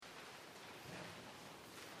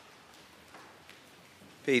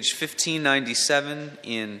Page 1597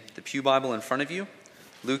 in the Pew Bible in front of you.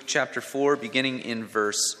 Luke chapter 4, beginning in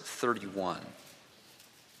verse 31.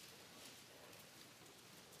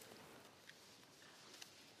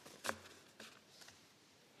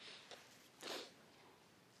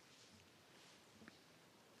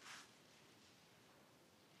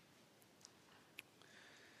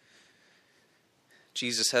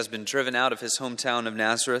 Jesus has been driven out of his hometown of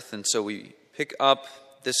Nazareth, and so we pick up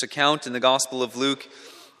this account in the Gospel of Luke.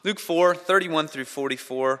 Luke 4, 31 through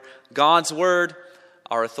 44. God's Word,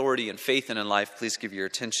 our authority in faith and in life. Please give your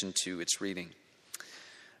attention to its reading.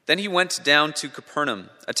 Then he went down to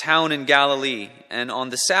Capernaum, a town in Galilee, and on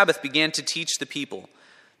the Sabbath began to teach the people.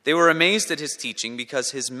 They were amazed at his teaching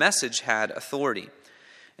because his message had authority.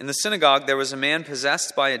 In the synagogue there was a man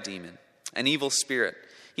possessed by a demon, an evil spirit.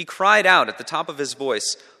 He cried out at the top of his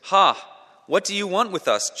voice, "Ha! What do you want with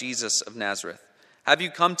us, Jesus of Nazareth? Have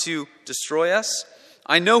you come to destroy us?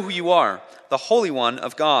 I know who you are, the Holy One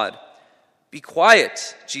of God." "Be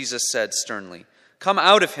quiet," Jesus said sternly. "Come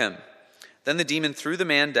out of him." Then the demon threw the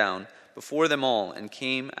man down before them all and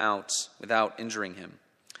came out without injuring him.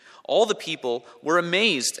 All the people were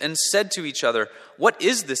amazed and said to each other, "What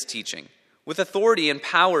is this teaching? With authority and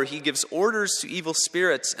power he gives orders to evil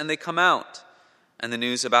spirits, and they come out." And the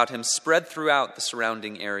news about him spread throughout the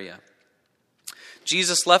surrounding area.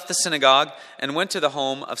 Jesus left the synagogue and went to the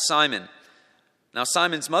home of Simon. Now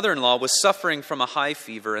Simon's mother-in-law was suffering from a high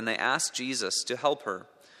fever, and they asked Jesus to help her.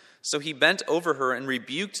 So he bent over her and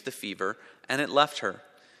rebuked the fever, and it left her.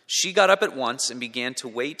 She got up at once and began to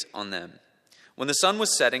wait on them. When the sun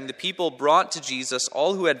was setting, the people brought to Jesus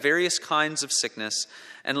all who had various kinds of sickness,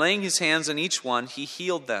 and laying his hands on each one, he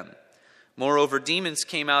healed them. Moreover, demons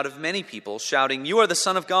came out of many people, shouting, "You are the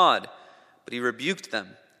Son of God." But he rebuked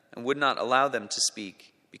them and would not allow them to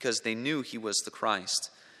speak, because they knew he was the Christ.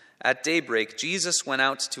 At daybreak, Jesus went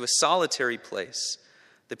out to a solitary place.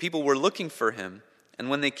 The people were looking for him, and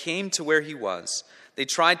when they came to where he was, they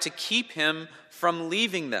tried to keep him from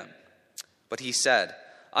leaving them. But he said,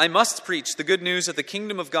 "I must preach the good news of the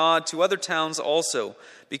kingdom of God to other towns also,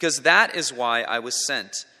 because that is why I was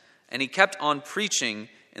sent." And he kept on preaching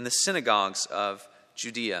in the synagogues of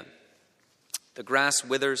Judea. The grass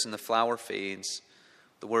withers and the flower fades.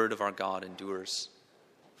 The word of our God endures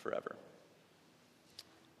forever.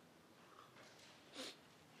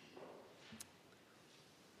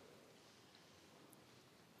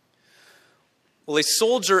 Well, a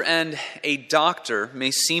soldier and a doctor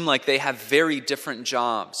may seem like they have very different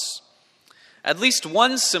jobs. At least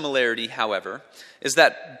one similarity, however, is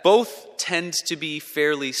that both tend to be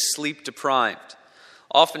fairly sleep-deprived.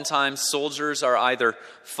 Oftentimes, soldiers are either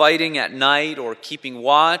fighting at night or keeping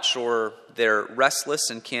watch, or they're restless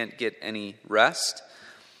and can't get any rest,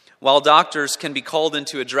 while doctors can be called in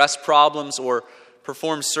to address problems or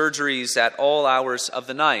perform surgeries at all hours of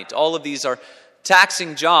the night. All of these are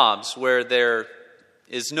taxing jobs where there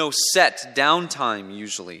is no set downtime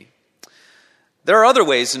usually. There are other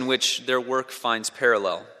ways in which their work finds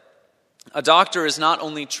parallel. A doctor is not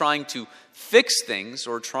only trying to fix things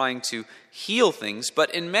or trying to heal things, but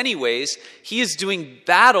in many ways, he is doing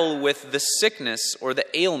battle with the sickness or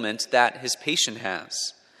the ailment that his patient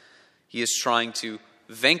has. He is trying to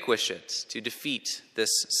vanquish it, to defeat this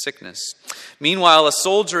sickness. Meanwhile, a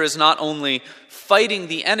soldier is not only fighting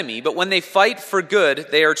the enemy, but when they fight for good,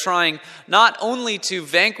 they are trying not only to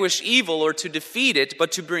vanquish evil or to defeat it,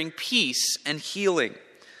 but to bring peace and healing.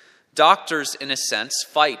 Doctors, in a sense,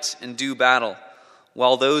 fight and do battle,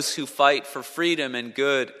 while those who fight for freedom and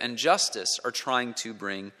good and justice are trying to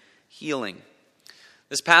bring healing.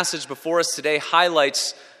 This passage before us today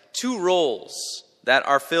highlights two roles that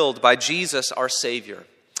are filled by Jesus, our Savior.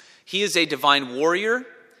 He is a divine warrior,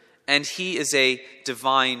 and he is a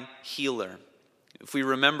divine healer. If we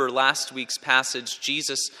remember last week's passage,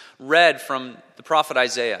 Jesus read from the prophet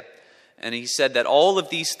Isaiah, and he said that all of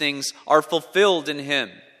these things are fulfilled in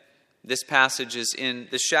him. This passage is in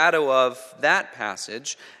the shadow of that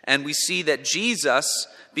passage, and we see that Jesus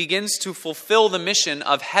begins to fulfill the mission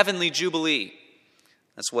of heavenly jubilee.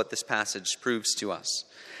 That's what this passage proves to us.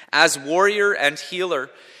 As warrior and healer,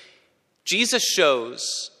 Jesus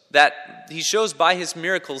shows by his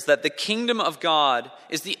miracles that the kingdom of God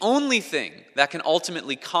is the only thing that can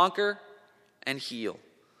ultimately conquer and heal.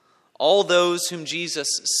 All those whom Jesus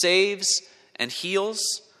saves and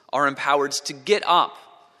heals are empowered to get up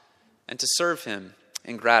and to serve him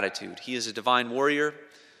in gratitude. He is a divine warrior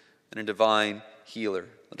and a divine healer.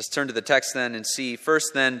 Let us turn to the text then and see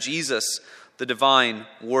first then Jesus, the divine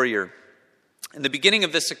warrior. In the beginning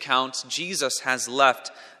of this account, Jesus has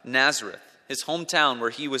left Nazareth, his hometown where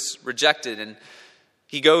he was rejected, and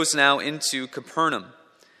he goes now into Capernaum.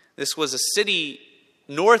 This was a city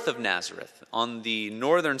north of Nazareth, on the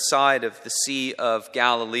northern side of the Sea of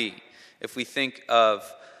Galilee. If we think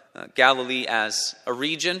of Galilee as a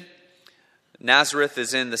region, Nazareth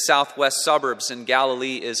is in the southwest suburbs and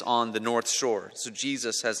Galilee is on the north shore. So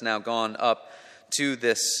Jesus has now gone up to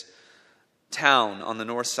this town on the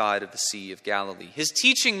north side of the Sea of Galilee. His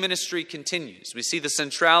teaching ministry continues. We see the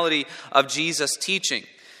centrality of Jesus' teaching.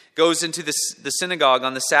 Goes into the synagogue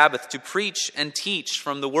on the Sabbath to preach and teach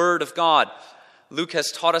from the Word of God. Luke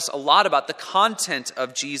has taught us a lot about the content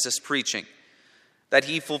of Jesus' preaching, that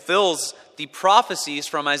he fulfills the prophecies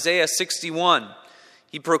from Isaiah 61.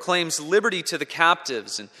 He proclaims liberty to the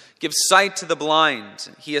captives and gives sight to the blind.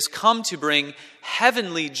 He has come to bring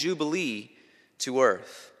heavenly jubilee to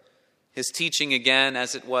earth. His teaching, again,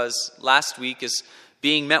 as it was last week, is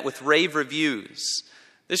being met with rave reviews.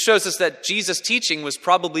 This shows us that Jesus' teaching was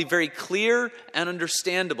probably very clear and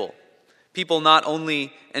understandable. People not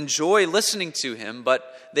only enjoy listening to him,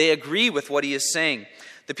 but they agree with what he is saying.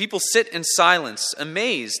 The people sit in silence,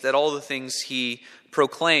 amazed at all the things he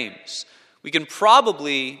proclaims. We can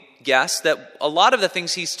probably guess that a lot of the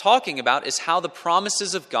things he's talking about is how the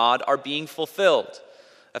promises of God are being fulfilled,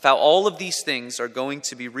 of how all of these things are going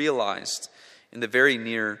to be realized in the very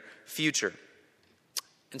near future.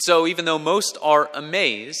 And so even though most are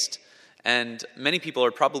amazed, and many people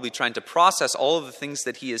are probably trying to process all of the things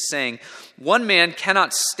that he is saying, one man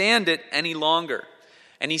cannot stand it any longer,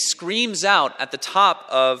 and he screams out at the top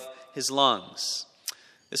of his lungs.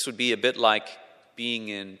 This would be a bit like being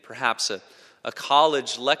in perhaps a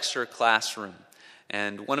college lecture classroom,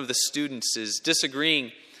 and one of the students is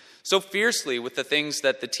disagreeing so fiercely with the things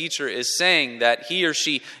that the teacher is saying that he or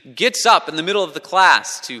she gets up in the middle of the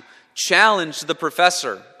class to challenge the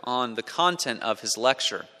professor on the content of his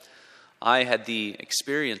lecture. I had the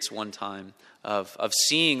experience one time of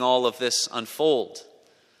seeing all of this unfold.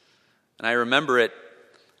 And I remember it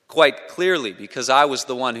quite clearly because I was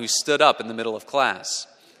the one who stood up in the middle of class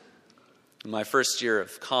in my first year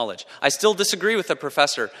of college. I still disagree with the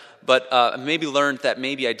professor, but maybe learned that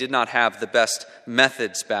maybe I did not have the best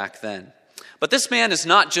methods back then. But this man is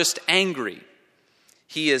not just angry.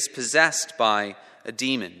 He is possessed by a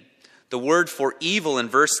demon. The word for evil in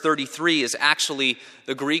verse 33 is actually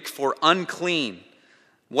the Greek for unclean.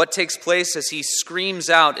 What takes place as he screams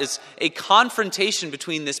out is a confrontation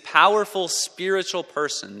between this powerful spiritual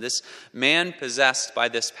person, this man possessed by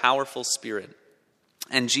this powerful spirit,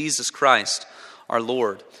 and Jesus Christ, our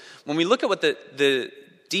Lord. When we look at what the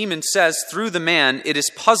demon says through the man, it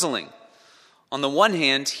is puzzling. On the one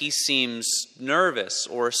hand, he seems nervous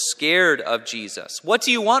or scared of Jesus. What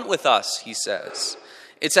do you want with us, he says.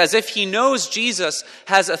 It's as if he knows Jesus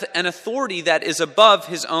has an authority that is above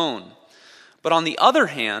his own. But on the other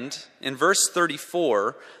hand, in verse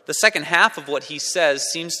 34, the second half of what he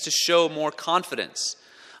says seems to show more confidence.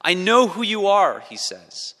 I know who you are, he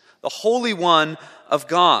says, the Holy One of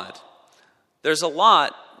God. There's a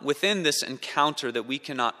lot within this encounter that we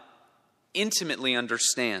cannot intimately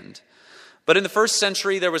understand. But in the first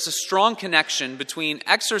century, there was a strong connection between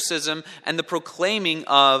exorcism and the proclaiming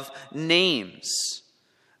of names.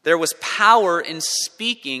 There was power in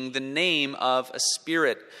speaking the name of a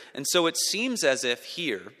spirit. And so it seems as if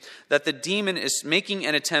here that the demon is making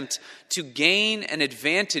an attempt to gain an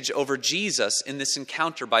advantage over Jesus in this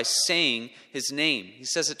encounter by saying his name. He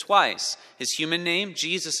says it twice. His human name,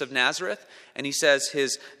 Jesus of Nazareth, and he says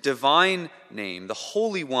his divine name, the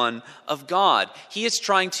Holy One of God. He is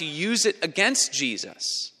trying to use it against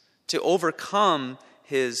Jesus to overcome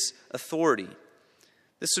his authority.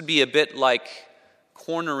 This would be a bit like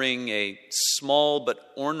cornering a small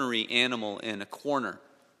but ornery animal in a corner.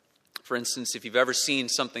 For instance, if you've ever seen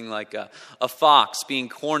something like a fox being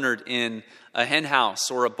cornered in a hen house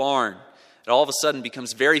or a barn, it all of a sudden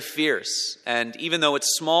becomes very fierce. And even though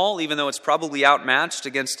it's small, even though it's probably outmatched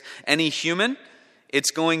against any human, it's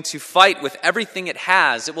going to fight with everything it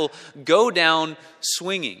has. It will go down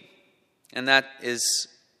swinging. And that is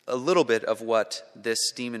a little bit of what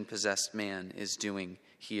this demon-possessed man is doing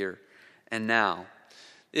here and now.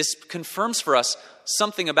 This confirms for us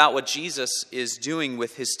something about what Jesus is doing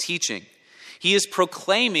with his teaching. He is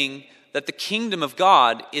proclaiming that the kingdom of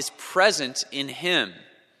God is present in him.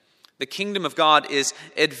 The kingdom of God is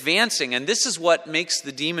advancing, and this is what makes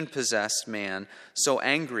the demon-possessed man so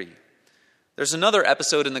angry. There's another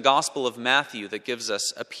episode in the Gospel of Matthew that gives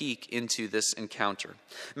us a peek into this encounter.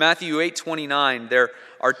 Matthew 8:29, there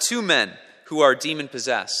are two men who are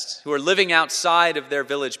demon-possessed, who are living outside of their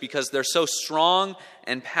village because they're so strong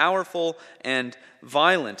and powerful and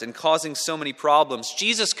violent and causing so many problems.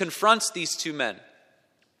 Jesus confronts these two men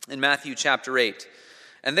in Matthew chapter 8.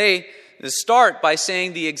 And they start by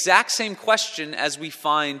saying the exact same question as we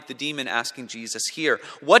find the demon asking Jesus here.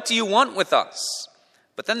 What do you want with us?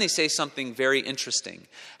 But then they say something very interesting.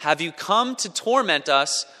 Have you come to torment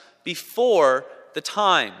us before the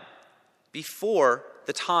time? Before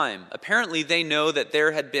the time. Apparently they know that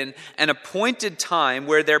there had been an appointed time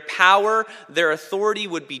where their power, their authority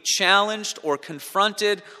would be challenged or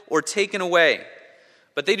confronted or taken away.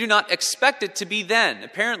 But they do not expect it to be then.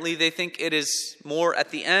 Apparently they think it is more at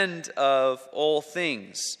the end of all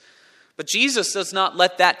things. But Jesus does not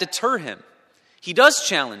let that deter him. He does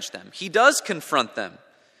challenge them. He does confront them.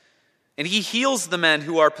 And he heals the men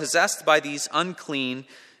who are possessed by these unclean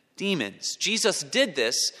demons. Jesus did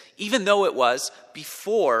this even though it was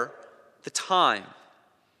before the time.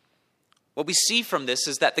 What we see from this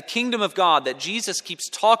is that the kingdom of God that Jesus keeps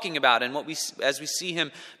talking about, and as we see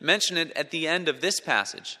him mention it at the end of this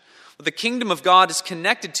passage, what the kingdom of God is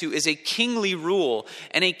connected to is a kingly rule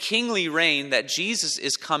and a kingly reign that Jesus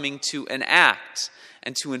is coming to enact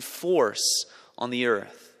and to enforce on the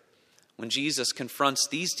earth. When Jesus confronts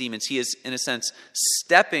these demons, he is, in a sense,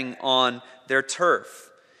 stepping on their turf.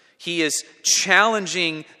 He is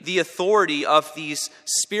challenging the authority of these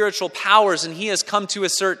spiritual powers, and he has come to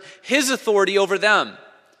assert his authority over them.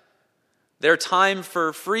 Their time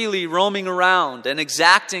for freely roaming around and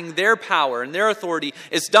exacting their power and their authority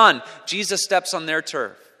is done. Jesus steps on their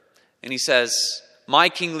turf, and he says, my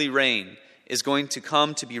kingly reign is going to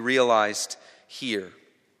come to be realized here.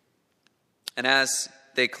 And as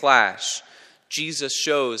they clash, Jesus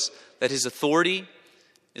shows that his authority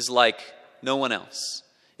is like no one else.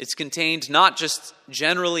 It's contained not just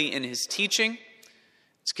generally in his teaching,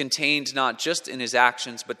 it's contained not just in his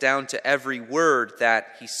actions, but down to every word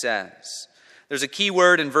that he says. There's a key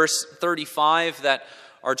word in verse 35 that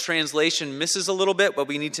our translation misses a little bit, but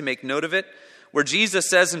we need to make note of it. Where Jesus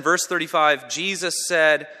says in verse 35, Jesus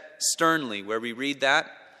said sternly. Where we read that,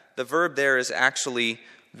 the verb there is actually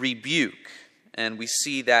rebuke. And we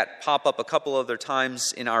see that pop up a couple other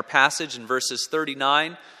times in our passage in verses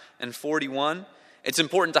 39 and 41. It's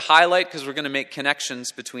important to highlight because we're going to make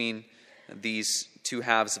connections between these two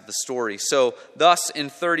halves of the story. So thus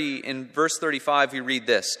in verse 35 we read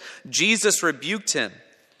this. Jesus rebuked him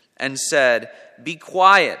and said, be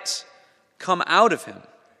quiet, come out of him.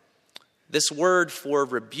 This word for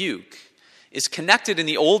rebuke is connected in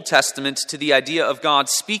the Old Testament to the idea of God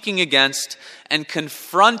speaking against and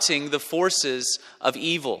confronting the forces of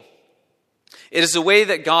evil. It is a way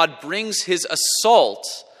that God brings his assault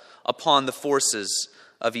upon the forces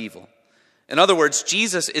of evil. In other words,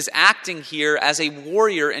 Jesus is acting here as a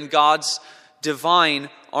warrior in God's divine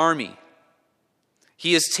army.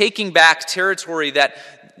 He is taking back territory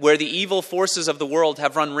where the evil forces of the world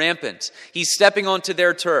have run rampant. He's stepping onto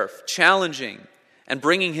their turf, challenging and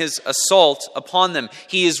bringing his assault upon them.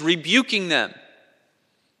 He is rebuking them.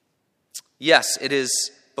 Yes, it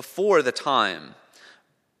is before the time,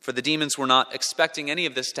 for the demons were not expecting any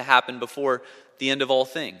of this to happen before the end of all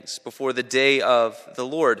things, before the day of the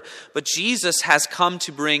Lord. But Jesus has come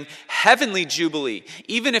to bring heavenly jubilee,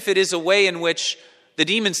 even if it is a way in which the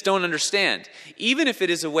demons don't understand, even if it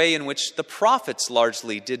is a way in which the prophets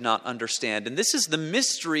largely did not understand. And this is the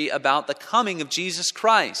mystery about the coming of Jesus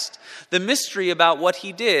Christ, the mystery about what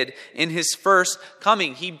he did in his first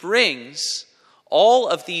coming. He brings all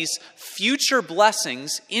of these future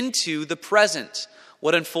blessings into the present.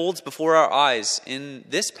 What unfolds before our eyes in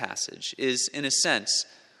this passage is, in a sense,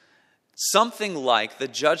 something like the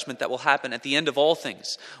judgment that will happen at the end of all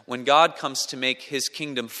things, when God comes to make his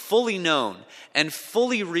kingdom fully known and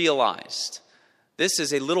fully realized. This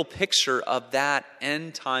is a little picture of that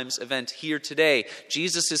end times event here today.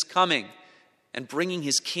 Jesus is coming and bringing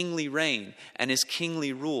his kingly reign and his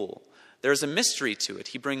kingly rule. There's a mystery to it.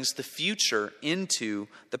 He brings the future into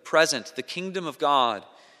the present, the kingdom of God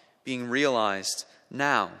being realized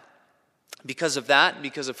now. Because of that,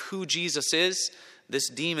 because of who Jesus is, this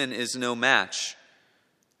demon is no match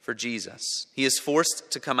for Jesus. He is forced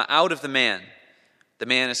to come out of the man. The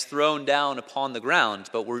man is thrown down upon the ground,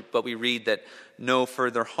 but we read that no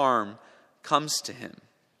further harm comes to him.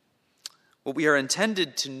 What we are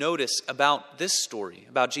intended to notice about this story,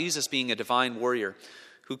 about Jesus being a divine warrior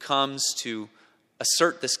who comes to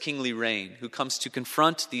assert this kingly reign, who comes to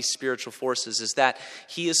confront these spiritual forces, is that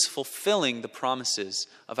he is fulfilling the promises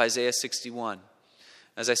of Isaiah 61.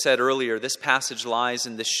 As I said earlier, this passage lies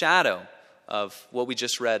in the shadow of what we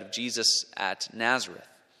just read of Jesus at Nazareth.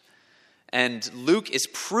 And Luke is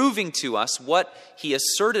proving to us what he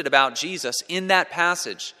asserted about Jesus in that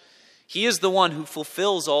passage. He is the one who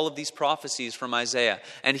fulfills all of these prophecies from Isaiah.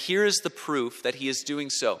 And here is the proof that he is doing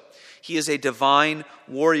so. He is a divine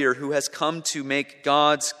warrior who has come to make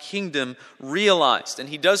God's kingdom realized. And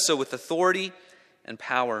he does so with authority and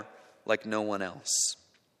power like no one else.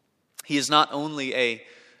 He is not only a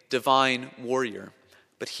divine warrior,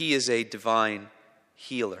 but he is a divine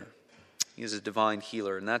healer. He is a divine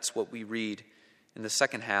healer. And that's what we read in the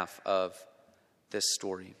second half of this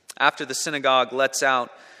story. After the synagogue lets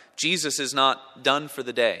out, Jesus is not done for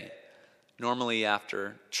the day. Normally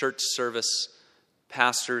after church service,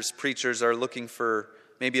 pastors, preachers are looking for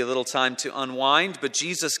maybe a little time to unwind, but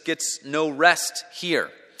Jesus gets no rest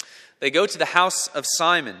here. They go to the house of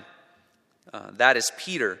Simon. That is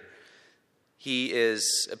Peter. He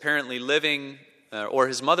is apparently living, or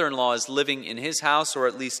his mother-in-law is living in his house, or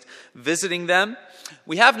at least visiting them.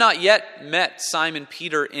 We have not yet met Simon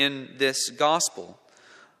Peter in this gospel.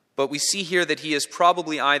 But we see here that he is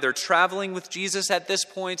probably either traveling with Jesus at this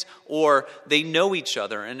point or they know each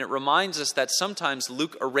other. And it reminds us that sometimes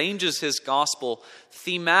Luke arranges his gospel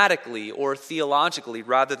thematically or theologically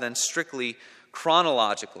rather than strictly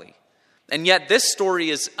chronologically. And yet this story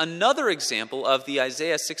is another example of the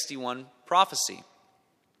Isaiah 61 prophecy,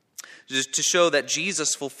 to show that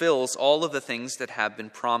Jesus fulfills all of the things that have been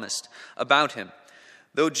promised about him.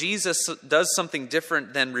 Though Jesus does something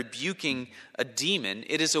different than rebuking a demon,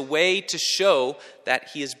 it is a way to show that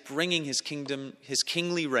he is bringing his kingdom, his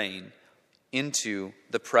kingly reign, into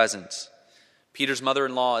the present. Peter's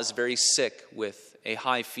mother-in-law is very sick with a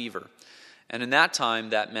high fever. And in that time,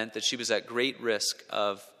 that meant that she was at great risk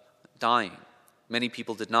of dying. Many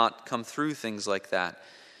people did not come through things like that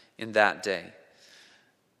in that day.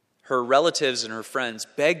 Her relatives and her friends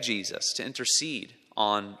begged Jesus to intercede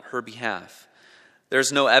on her behalf.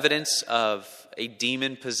 There's no evidence of a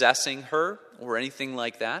demon possessing her or anything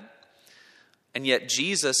like that. And yet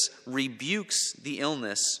Jesus rebukes the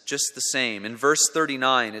illness just the same. In verse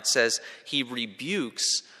 39, it says he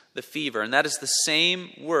rebukes the fever. And that is the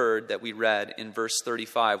same word that we read in verse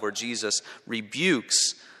 35, where Jesus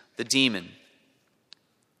rebukes the demon.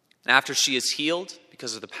 And after she is healed,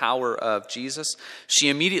 because of the power of Jesus, she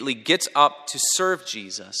immediately gets up to serve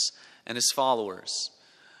Jesus and his followers.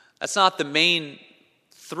 That's not the main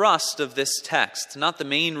thrust of this text, not the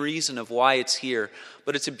main reason of why it's here,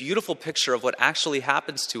 but it's a beautiful picture of what actually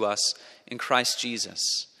happens to us in Christ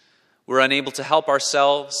Jesus. We're unable to help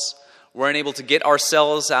ourselves. We're unable to get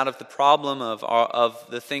ourselves out of the problem of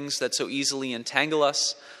the things that so easily entangle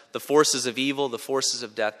us, the forces of evil, the forces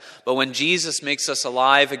of death. But when Jesus makes us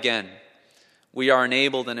alive again, we are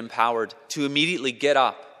enabled and empowered to immediately get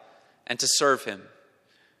up and to serve him.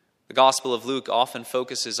 The Gospel of Luke often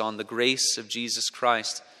focuses on the grace of Jesus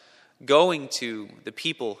Christ going to the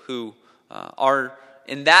people who are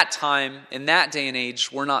in that time, in that day and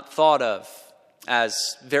age, were not thought of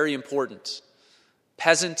as very important.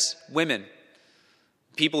 Peasant women,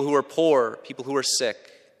 people who are poor, people who are sick.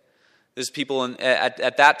 There's people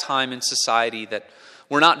at that time in society that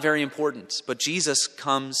were not very important, but Jesus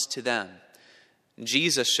comes to them.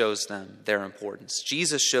 Jesus shows them their importance.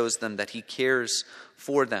 Jesus shows them that he cares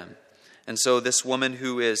for them. And so this woman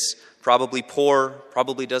who is probably poor,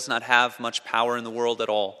 probably does not have much power in the world at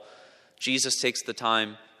all, Jesus takes the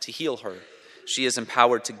time to heal her. She is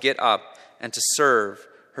empowered to get up and to serve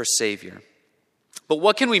her Savior. But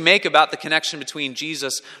what can we make about the connection between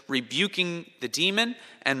Jesus rebuking the demon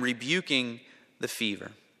and rebuking the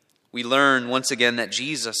fever? We learn once again that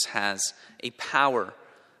Jesus has a power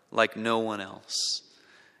like no one else.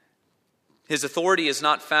 His authority is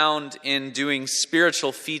not found in doing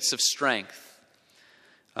spiritual feats of strength.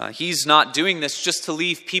 He's not doing this just to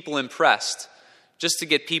leave people impressed, just to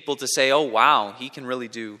get people to say, oh wow, he can really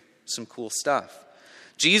do some cool stuff.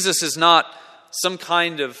 Jesus is not some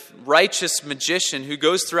kind of righteous magician who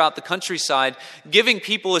goes throughout the countryside giving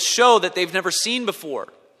people a show that they've never seen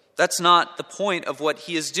before. That's not the point of what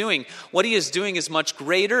he is doing. What he is doing is much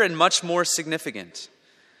greater and much more significant.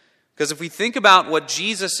 Because if we think about what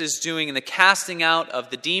Jesus is doing in the casting out of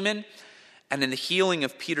the demon and in the healing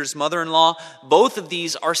of Peter's mother-in-law, both of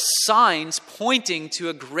these are signs pointing to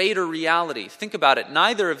a greater reality. Think about it.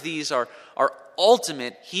 Neither of these are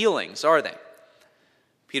ultimate healings, are they?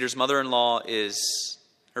 Peter's mother-in-law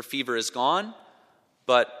her fever is gone,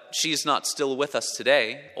 but she's not still with us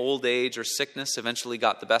today. Old age or sickness eventually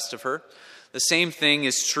got the best of her. The same thing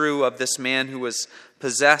is true of this man who was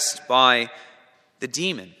possessed by the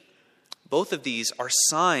demon. Both of these are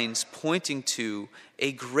signs pointing to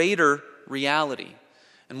a greater reality.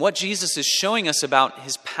 And what Jesus is showing us about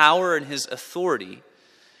his power and his authority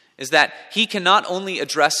is that he can not only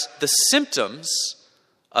address the symptoms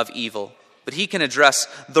of evil, but he can address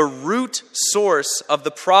the root source of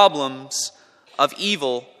the problems of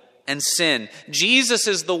evil and sin. Jesus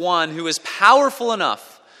is the one who is powerful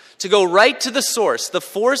enough to go right to the source, the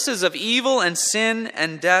forces of evil and sin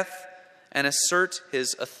and death, and assert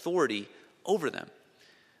his authority over them.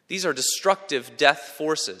 These are destructive death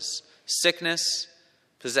forces: sickness,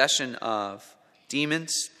 possession of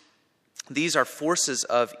demons. These are forces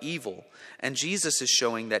of evil, and Jesus is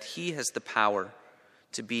showing that he has the power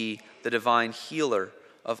to be the divine healer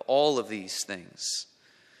of all of these things.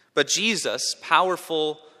 But Jesus,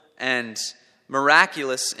 powerful and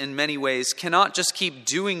miraculous in many ways, cannot just keep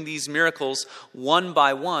doing these miracles one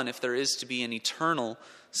by one if there is to be an eternal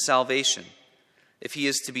salvation, if he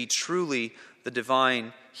is to be truly the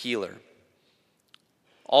divine healer.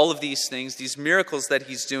 All of these things, these miracles that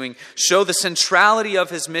he's doing, show the centrality of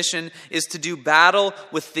his mission is to do battle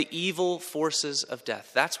with the evil forces of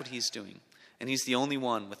death. That's what he's doing, and he's the only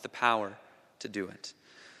one with the power to do it.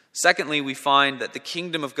 Secondly, we find that the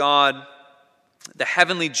kingdom of God, the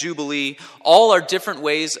heavenly jubilee, all are different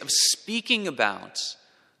ways of speaking about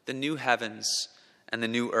the new heavens and the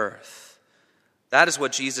new earth. That is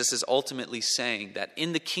what Jesus is ultimately saying, that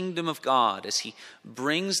in the kingdom of God, as he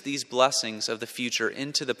brings these blessings of the future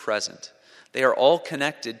into the present, they are all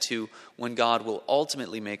connected to when God will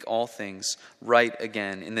ultimately make all things right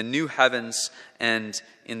again, in the new heavens and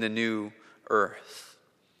in the new earth.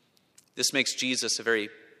 This makes Jesus a very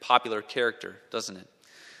popular character, doesn't it?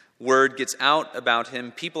 Word gets out about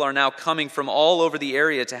him. People are now coming from all over the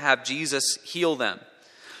area to have Jesus heal them.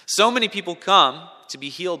 So many people come to be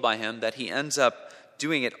healed by him that he ends up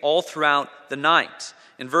doing it all throughout the night.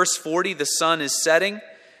 In verse 40, the sun is setting.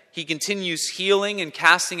 He continues healing and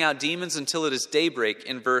casting out demons until it is daybreak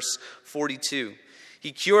in verse 42.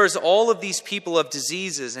 He cures all of these people of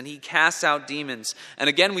diseases and he casts out demons. And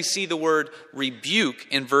again, we see the word rebuke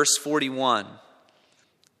in verse 41.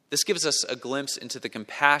 This gives us a glimpse into the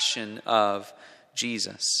compassion of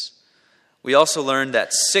Jesus. We also learn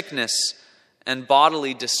that sickness and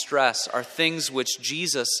bodily distress are things which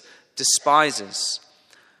Jesus despises.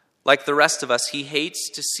 Like the rest of us, he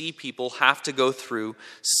hates to see people have to go through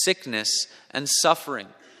sickness and suffering.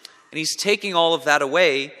 And he's taking all of that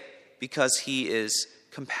away because he is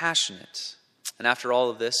compassionate. And after all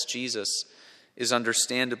of this, Jesus is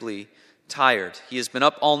understandably tired. He has been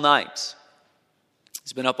up all night.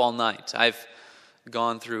 He's been up all night. I've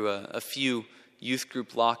gone through a few youth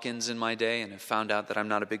group lock-ins in my day and have found out that I'm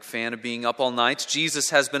not a big fan of being up all night. Jesus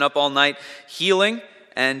has been up all night healing,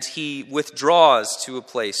 and he withdraws to a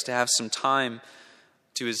place to have some time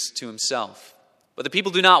to himself. But the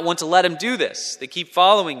people do not want to let him do this. They keep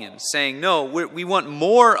following him, saying, "No, we want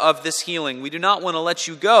more of this healing. We do not want to let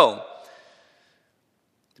you go."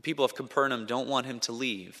 The people of Capernaum don't want him to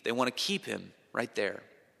leave. They want to keep him right there,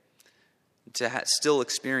 to still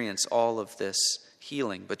experience all of this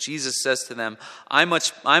healing. But Jesus says to them, I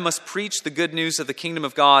must preach the good news of the kingdom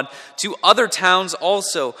of God to other towns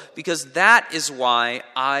also, because that is why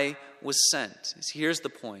I was sent. Here's the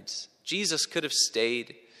point. Jesus could have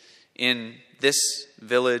stayed in this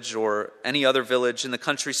village or any other village in the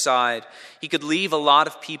countryside. He could leave a lot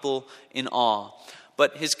of people in awe.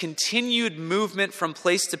 But his continued movement from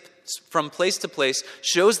place to place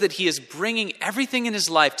shows that he is bringing everything in his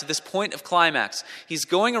life to this point of climax. He's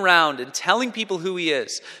going around and telling people who he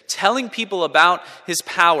is, telling people about his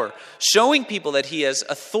power, showing people that he has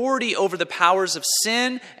authority over the powers of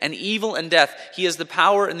sin and evil and death. He has the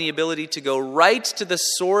power and the ability to go right to the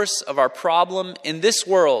source of our problem in this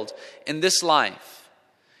world, in this life.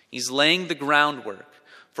 He's laying the groundwork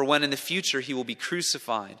for when in the future he will be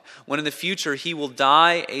crucified, when in the future he will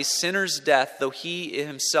die a sinner's death, though he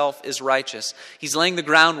himself is righteous. He's laying the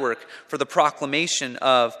groundwork for the proclamation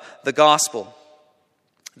of the gospel.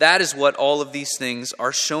 That is what all of these things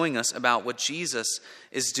are showing us about what Jesus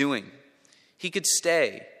is doing. He could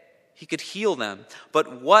stay, he could heal them,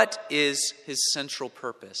 but what is his central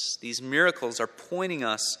purpose? These miracles are pointing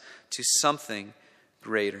us to something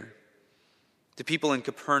greater. The people in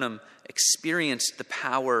Capernaum experienced the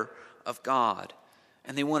power of God,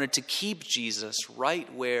 and they wanted to keep Jesus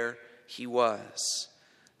right where he was.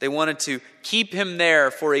 They wanted to keep him there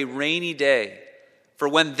for a rainy day. For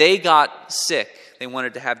when they got sick, they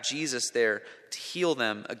wanted to have Jesus there to heal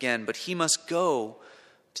them again. But he must go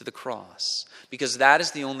to the cross, because that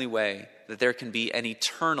is the only way that there can be an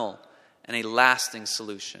eternal and a lasting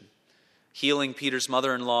solution. Healing Peter's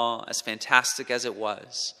mother-in-law, as fantastic as it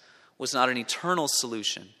was not an eternal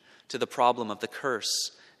solution to the problem of the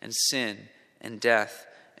curse and sin and death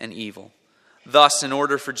and evil. Thus, in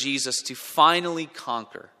order for Jesus to finally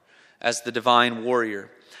conquer as the divine warrior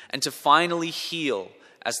and to finally heal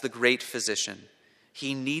as the great physician.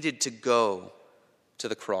 He needed to go to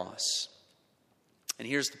the cross. And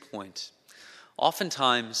here's the point.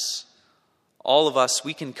 Oftentimes, all of us,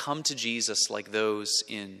 we can come to Jesus like those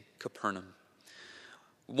in Capernaum,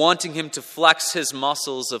 wanting him to flex his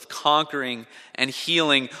muscles of conquering and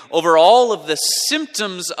healing over all of the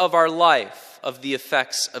symptoms of our life, of the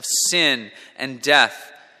effects of sin and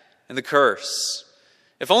death and the curse.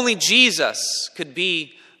 If only Jesus could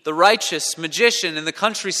be the righteous magician in the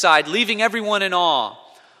countryside, leaving everyone in awe,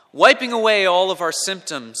 wiping away all of our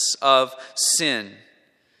symptoms of sin.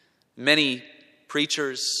 Many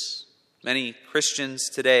preachers, many Christians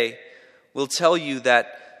today will tell you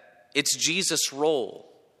that it's Jesus'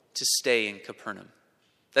 role to stay in Capernaum.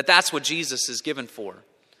 That's what Jesus is given for.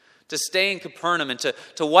 To stay in Capernaum and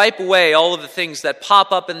to wipe away all of the things that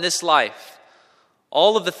pop up in this life.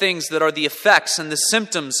 All of the things that are the effects and the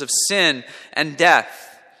symptoms of sin and death.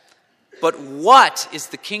 But what is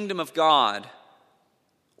the kingdom of God?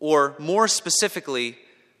 Or more specifically,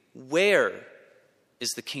 where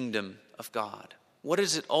is the kingdom of God? What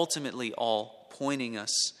is it ultimately all pointing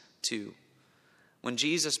us to? When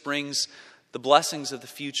Jesus brings the blessings of the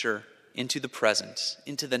future into the present,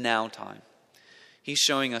 into the now time, he's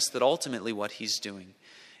showing us that ultimately what he's doing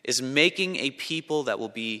is making a people that will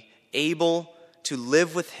be able to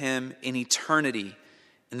live with him in eternity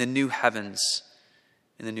in the new heavens,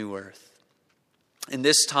 in the new earth. In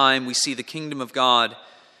this time, we see the kingdom of God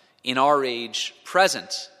in our age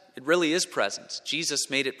present. It really is present. Jesus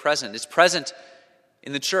made it present. It's present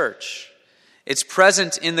in the church. It's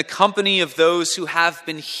present in the company of those who have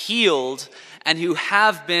been healed and who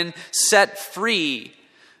have been set free,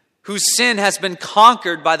 whose sin has been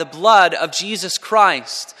conquered by the blood of Jesus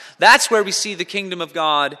Christ. That's where we see the kingdom of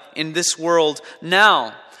God in this world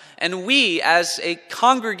now. And we, as a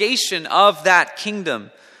congregation of that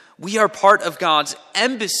kingdom, we are part of God's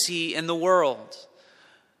embassy in the world,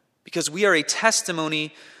 because we are a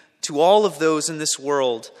testimony to all of those in this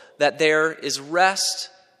world that there is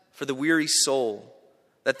rest for the weary soul,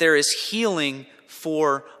 that there is healing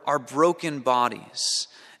for our broken bodies.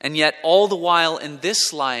 And yet all the while in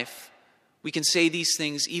this life, we can say these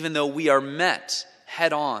things even though we are met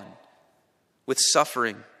head on with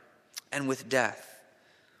suffering and with death.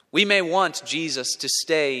 We may want Jesus to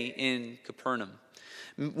stay in Capernaum.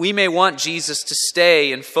 We may want Jesus to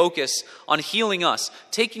stay and focus on healing us,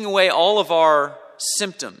 taking away all of our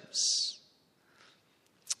symptoms.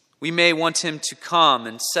 We may want him to come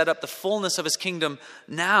and set up the fullness of his kingdom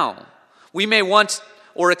now. We may want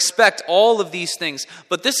or expect all of these things.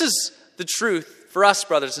 But this is the truth for us,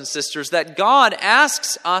 brothers and sisters, that God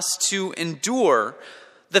asks us to endure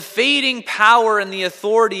the fading power and the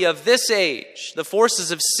authority of this age, the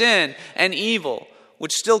forces of sin and evil,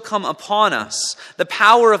 which still come upon us, the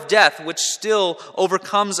power of death, which still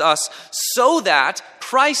overcomes us, so that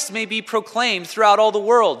Christ may be proclaimed throughout all the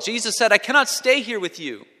world. Jesus said, I cannot stay here with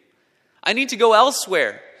you. I need to go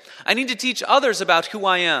elsewhere. I need to teach others about who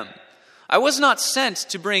I am. I was not sent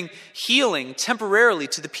to bring healing temporarily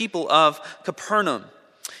to the people of Capernaum.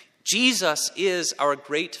 Jesus is our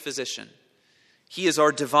great physician. He is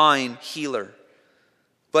our divine healer.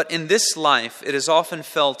 But in this life, it is often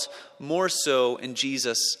felt more so in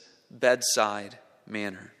Jesus' bedside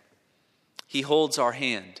manner. He holds our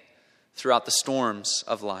hand throughout the storms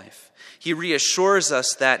of life. He reassures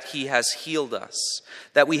us that he has healed us,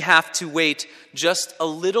 that we have to wait just a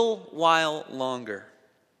little while longer.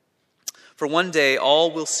 For one day,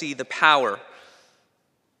 all will see the power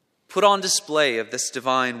put on display of this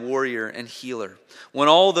divine warrior and healer, when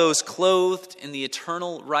all those clothed in the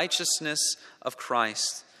eternal righteousness of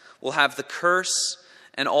Christ will have the curse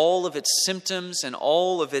and all of its symptoms and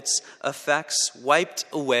all of its effects wiped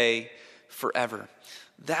away forever.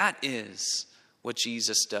 That is what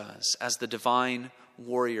Jesus does as the divine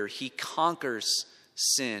warrior. He conquers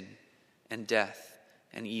sin and death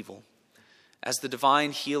and evil. As the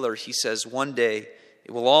divine healer, he says, one day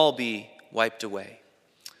it will all be wiped away.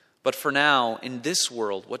 But for now, in this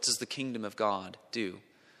world, what does the kingdom of God do?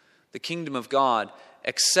 The kingdom of God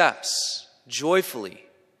accepts joyfully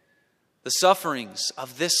the sufferings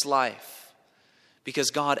of this life,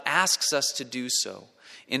 because God asks us to do so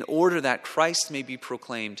in order that Christ may be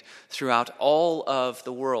proclaimed throughout all of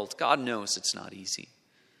the world. God knows it's not easy.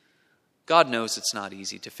 God knows it's not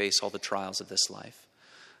easy to face all the trials of this life.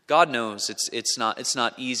 God knows it's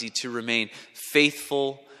not easy to remain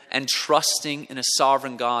faithful and trusting in a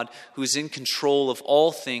sovereign God who is in control of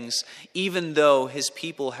all things, even though his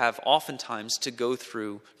people have oftentimes to go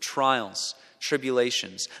through trials,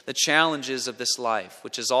 tribulations, the challenges of this life,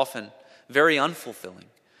 which is often very unfulfilling,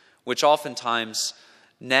 which oftentimes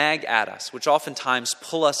nag at us, which oftentimes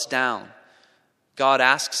pull us down, God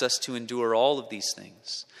asks us to endure all of these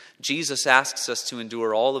things. Jesus asks us to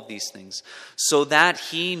endure all of these things so that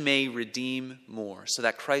he may redeem more, so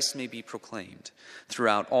that Christ may be proclaimed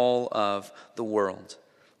throughout all of the world.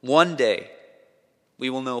 One day, we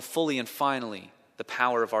will know fully and finally the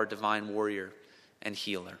power of our divine warrior and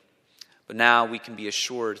healer. But now we can be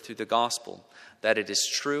assured through the gospel that it is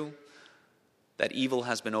true, that evil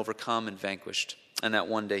has been overcome and vanquished, and that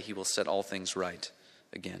one day he will set all things right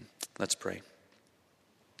again. Let's pray.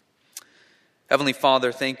 Heavenly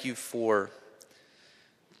Father, thank you for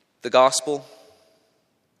the gospel.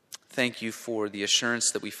 Thank you for the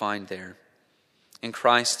assurance that we find there. In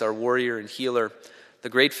Christ, our warrior and healer, the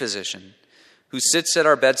great physician, who sits at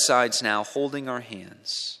our bedsides now, holding our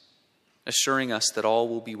hands, assuring us that all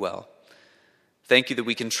will be well. Thank you that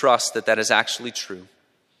we can trust that that is actually true,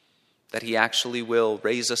 that he actually will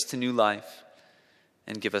raise us to new life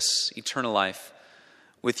and give us eternal life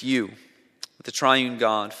with you, with the triune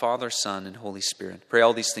God, Father, Son, and Holy Spirit. Pray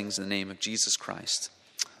all these things in the name of Jesus Christ.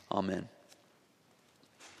 Amen.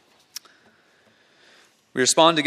 We respond to